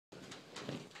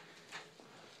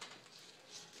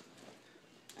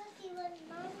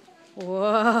Whoa.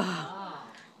 Wow.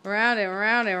 Round and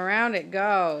round and round it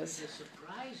goes. There's a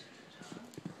surprise in it, huh?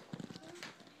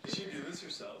 Did she do this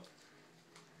herself?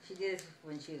 She did it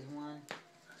when she was 1.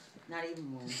 Not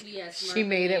even 1. Yes, She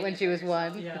made it when she was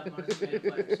 1. Yeah, Martha made it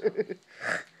by herself.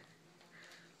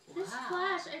 This Wow.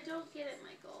 flash, I don't get it,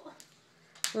 Michael.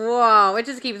 Whoa, it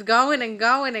just keeps going and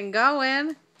going and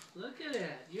going. Look at it.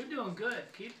 You're doing good.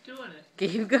 Keep doing it.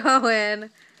 Keep going.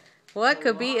 What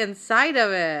could be inside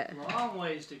of it? Long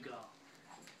ways to go.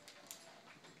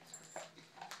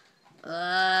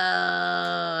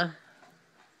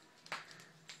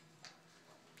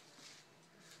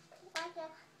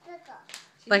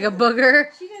 Like a booger?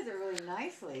 She does it really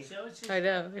nicely. Is that what she I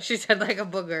know. She said like a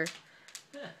booger.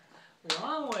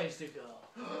 Long ways to go.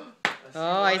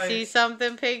 Oh, I see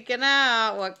something peeking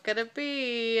out. What could it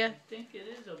be? I think it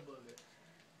is a booger.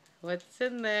 What's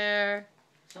in there?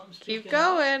 Something's Keep peeking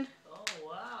out. going. Oh,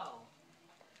 wow.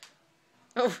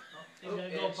 Oh, You gotta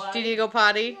go do potty? you need to go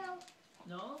potty?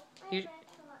 No? You...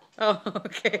 Oh,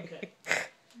 okay. Okay.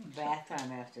 Bath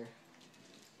time after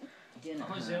dinner.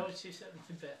 Oh, is that what she said?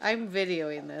 Bet. I'm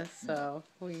videoing this, so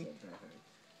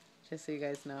just so you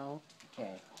guys know.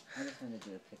 Okay, I just want to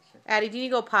do a picture. Addie, do you need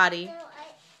to go potty?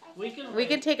 We can We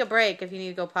can wait. take a break if you need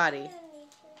to go potty.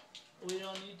 We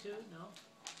don't need to? No?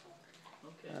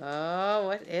 Okay. Oh,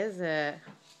 what is it?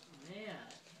 Man,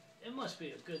 it must be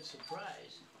a good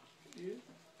surprise.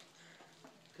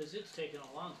 Because it's taken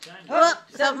a long time. to Oh,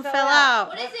 get to. something fell out.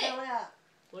 What is it?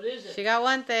 What is it? She got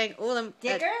one thing. Ooh,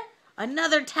 Digger?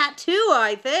 another tattoo,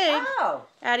 I think. Oh.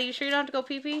 Addie, you sure you don't have to go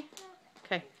pee-pee?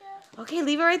 Okay. Okay,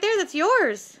 leave it right there. That's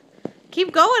yours.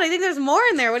 Keep going. I think there's more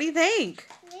in there. What do you think?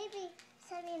 Maybe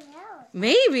something else.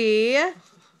 Maybe. I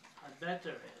bet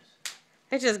there is.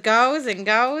 It just goes and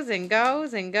goes and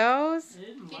goes and goes.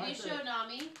 Isn't Can you show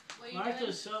Nami what you're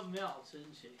Martha's something else,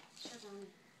 isn't she? doing? Show Nami.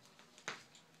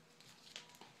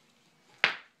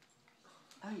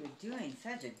 Oh, you're doing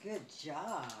such a good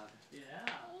job. Yeah.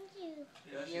 Thank you.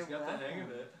 Yeah, she's You're got the hang of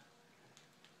welcome. it.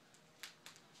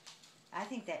 I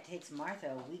think that takes Martha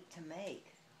a week to make.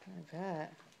 I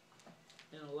bet.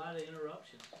 And a lot of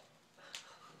interruptions.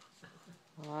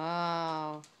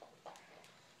 Wow.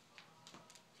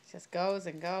 It just goes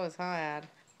and goes, huh, Ad?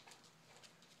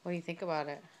 What do you think about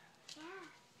it?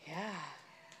 Yeah.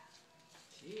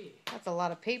 Gee, That's a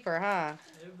lot of paper, huh?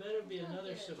 there better be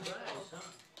another surprise, huh?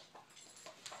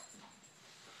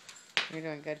 You're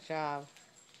doing a good job.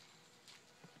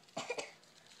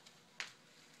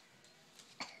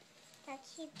 That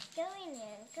keeps going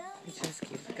and going. It just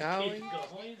keeps Keep going.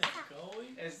 going and going.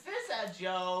 Is this a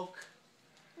joke?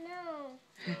 No.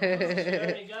 She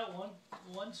already got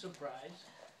one surprise.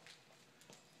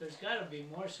 There's got to be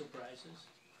more surprises.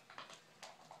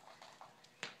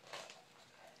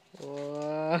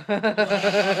 Whoa.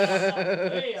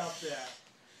 Way up there.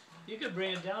 You could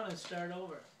bring it down and start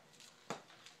over.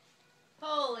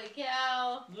 Holy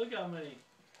cow. Look how many.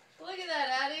 Look at that,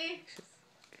 Addie.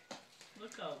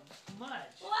 Look how much.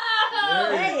 Wow.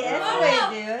 There Hey, you that's go. the way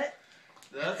to do it.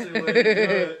 That's the way to do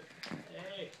it.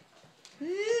 Hey,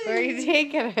 Where are you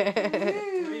taking it?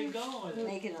 where are you going with it?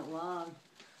 Making it long.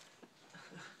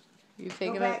 You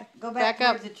taking Go it back back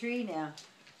up. towards the tree now.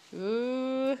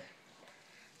 Ooh.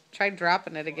 Try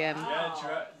dropping it again. Wow.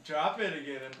 Yeah, drop it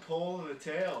again and pull the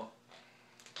tail.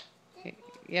 Yep.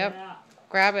 Yeah.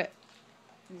 Grab it.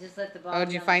 And just let the ball Oh,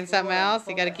 did you down find the floor something and else? You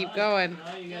pull gotta it. keep going.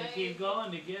 Now you gotta keep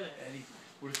going to get it. Eddie,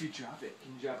 what if you drop it?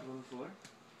 Can you drop it on the floor?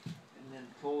 And then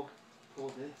pull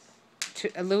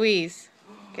this. Louise.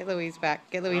 Get Louise back.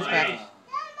 Get Louise back. Nice.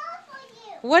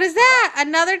 What is that?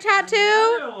 Another tattoo?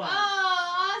 Another one.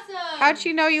 Oh, awesome. How'd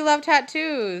she know you love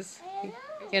tattoos? I don't know.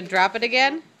 You gonna drop it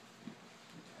again?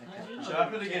 How'd you know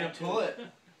Drop you it again and tattooed? pull it.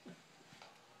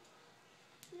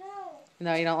 No.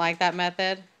 No, you don't like that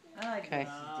method? I like Okay.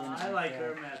 this. I like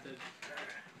her method.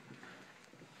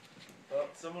 Well,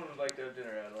 someone would like to have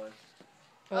dinner, Adeline.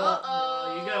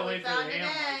 Uh-oh. No, you gotta we wait for the found an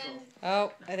ham, end.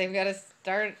 Oh, I think we gotta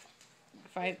start.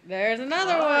 There's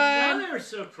another Oh, one. Another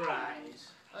surprise.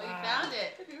 Oh, you found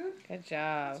it. Good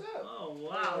job. What's up? Oh,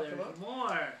 wow, there's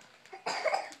more.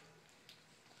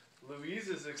 Louise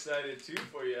is excited too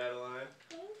for you, Adeline.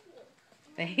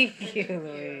 Thank you. Thank you,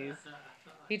 Louise.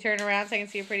 You turn around so I can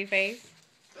see your pretty face.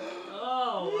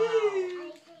 Oh,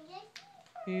 I think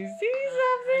You see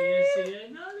wow. You something? see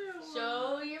another one.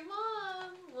 Show your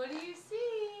mom. What do you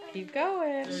see? Keep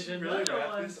going. There's She really another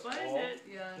wrapped one. this Find all? it.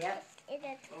 Yeah. Yep.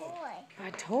 it's a toy.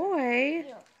 A toy.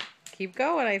 You. Keep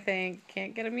going, I think.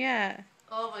 Can't get him yet.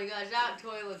 Oh my gosh, that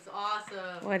toy looks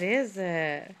awesome. What is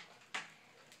it?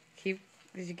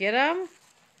 Did you get him?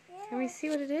 Yeah. Let me see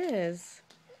what it is.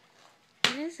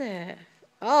 What is it?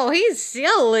 Oh, he's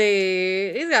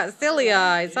silly. He's got silly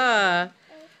eyes, huh?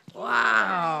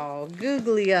 Wow,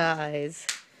 googly eyes.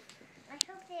 I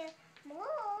hope there's more.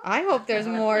 I hope there's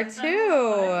more I bet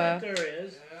too. there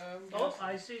is. Yeah, I'm Oh, guessing.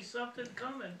 I see something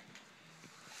coming.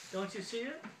 Don't you see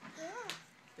it? Yeah.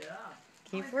 Yeah.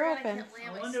 Keep Oh, I roping. can't I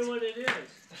lay my wonder what it is.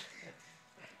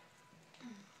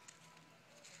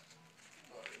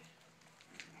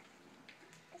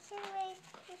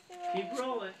 Keep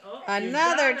rolling. Oh, you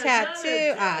Another got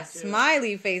tattoo. Ah, tattoo.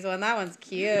 smiley face one. That one's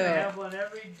You can cute. have one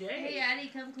every Hey, day. Addie,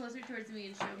 come closer towards me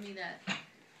and show me that.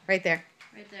 Right there.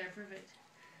 Right there, perfect.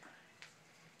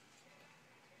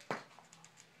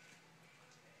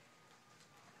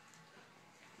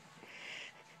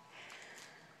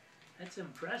 That's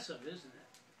impressive, isn't it?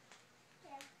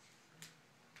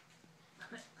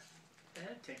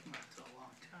 That'd take months a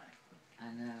long time.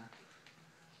 I know.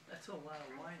 That's a lot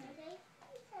of whining.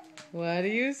 What do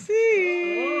you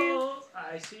see? Oh,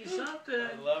 I see something.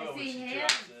 I love I it when see she hands.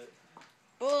 drops it.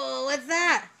 Oh, what's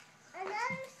that?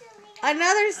 Another silly.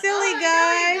 Another silly Oh,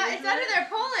 guy. no, it's under there.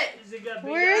 Pull it. Is it got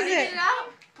big Where is eyes? it? Get it out.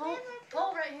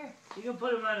 Pull right here. You can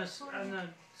put him on a stool,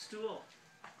 Oh,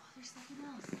 there's something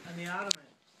else. on the ottoman.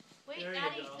 Wait, There you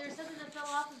Addie, go. there's something that fell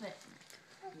off of it.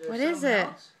 There's What is something it?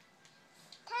 else?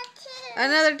 Tattoo.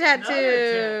 Another tattoo.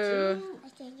 tattoo. I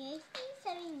think I see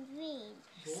something green.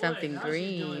 Boy, Something now she's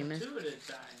doing green. 2 at a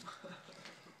time.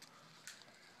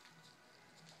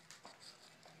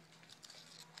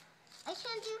 I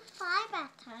can do 5 at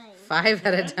a time. 5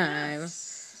 at a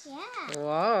Goodness. time. Yeah.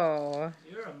 Whoa.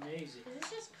 You're amazing. Is this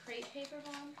just crepe paper,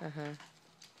 Mom? Uh-huh.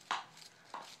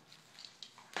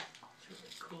 It's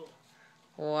really cool.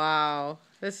 Wow.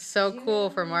 This is so cool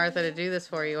for Martha to do this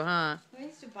for you, huh? We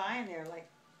used to buy in there like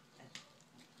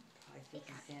probably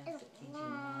 50 cents at TJ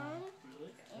Maxx.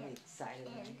 Really? Really excited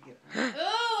when you get one.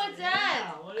 Ooh, what's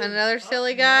that? Yeah, what is- Another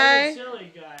silly another guy?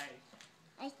 silly guy.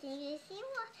 I think I see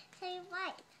one. Say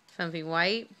white. Something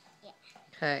white? Yeah.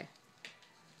 Okay.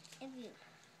 If you.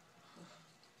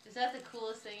 Is that the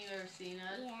coolest thing you've ever seen,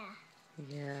 Ed? Yeah.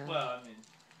 Yeah. Well, I mean,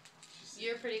 she's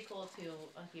You're pretty cool too,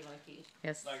 Unky Monkey.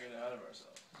 Yes. not getting out of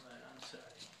ourselves. I'm sorry.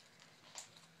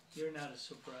 You're not a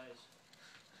surprise.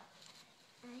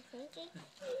 I think I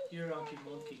You're Unky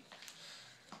Monkey.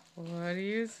 What do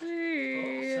you Oh,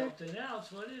 see? something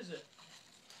else. What is it?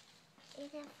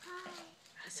 it's a pie.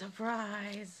 A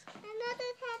surprise.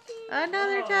 Another tattoo.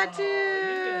 Another Oh, tattoo.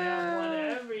 You can have one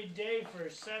every day for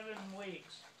 7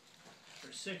 weeks.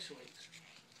 For 6 weeks.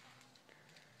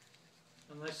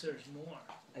 Unless there's more.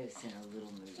 I just sent a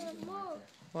little movie There's to more. Martha.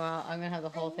 Well, I'm going to have the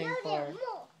whole thing I know for there's her.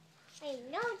 more. I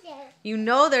know there's You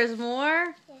know there's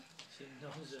more? She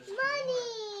knows there's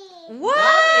money.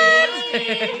 What?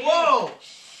 Whoa!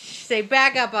 Say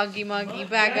back up, Unky Monkey.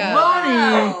 Back up.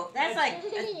 Whoa, that's like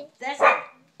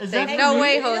Say no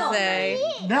way, real, Jose.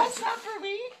 That's not for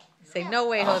me. Say no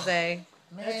way, Jose.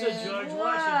 That's a George Whoa.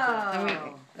 I mean,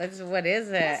 what is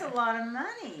it? That's a lot of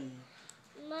money.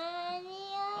 Money.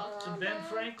 Oh, it's a Ben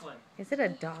Franklin. Is it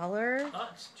 $1? Oh,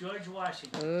 it's George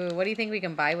Washington. Ooh, what do you think we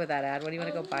can buy with that, Ad? What do you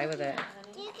want to go buy with it?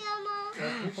 You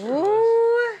go, Mom.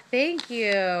 Ooh, thank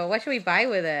you. What should we buy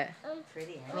with it?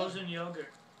 Pretty, huh? Frozen yogurt.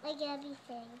 Like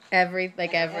everything. Everything.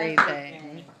 Hey,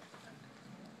 baby.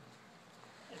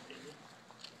 Hey,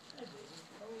 baby.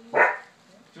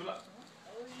 Tula.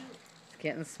 How are you? It's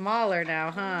getting smaller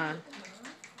now, huh?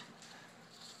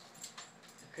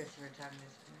 Christopher talking to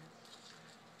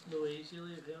his Louise, you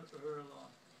leave her alone.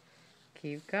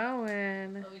 Keep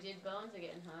going. Oh, we did bones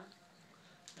again, huh?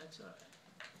 That's all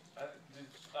right.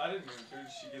 I didn't give it to her.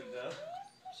 Did she get it done?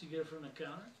 She get it from the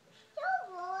counter?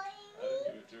 Don't I worry. didn't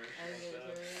give it to her. I didn't give it to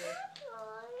her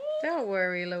either. Don't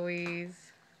worry, Louise.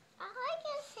 I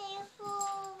can stay for a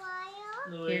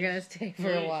while. Louise. You're going to stay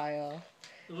for a Louise. while.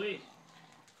 Louise.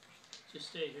 Just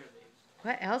stay here, baby.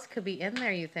 What else could be in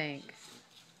there, you think?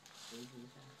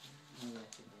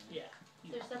 Yeah.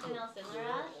 Is there something else in there,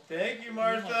 Ad? Thank you, You're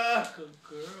Martha. a good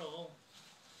girl.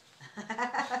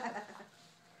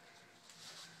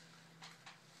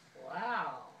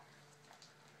 Wow.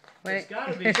 There's Wait,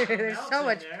 gotta be something there's else so in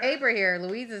much there. paper here.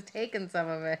 Louise has taken some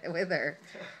of it with her.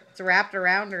 It's wrapped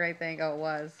around her, I think. Oh, it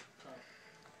was.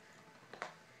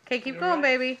 Okay, keep You're going,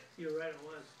 right. baby. You're right, it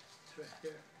was. It's right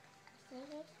there.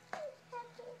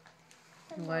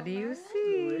 What do you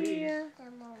see? Louise.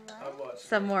 Some more I money. watched.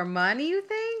 Some more money, you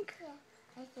think?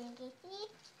 I think I see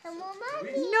some more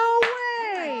money. No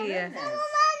way! Some more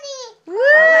money. Woo!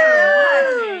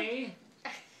 Hey,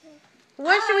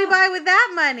 What should we buy with that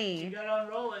you money? gotta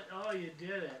unroll it. Oh, you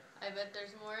did it. I bet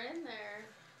there's more in there.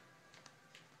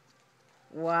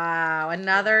 Wow,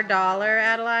 another $1,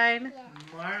 Adeline? Yeah.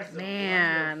 Martha.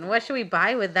 Man, wonderful. what should we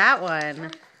buy with that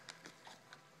one?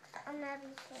 On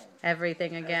everything.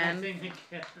 Everything again? Everything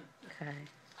again. Okay.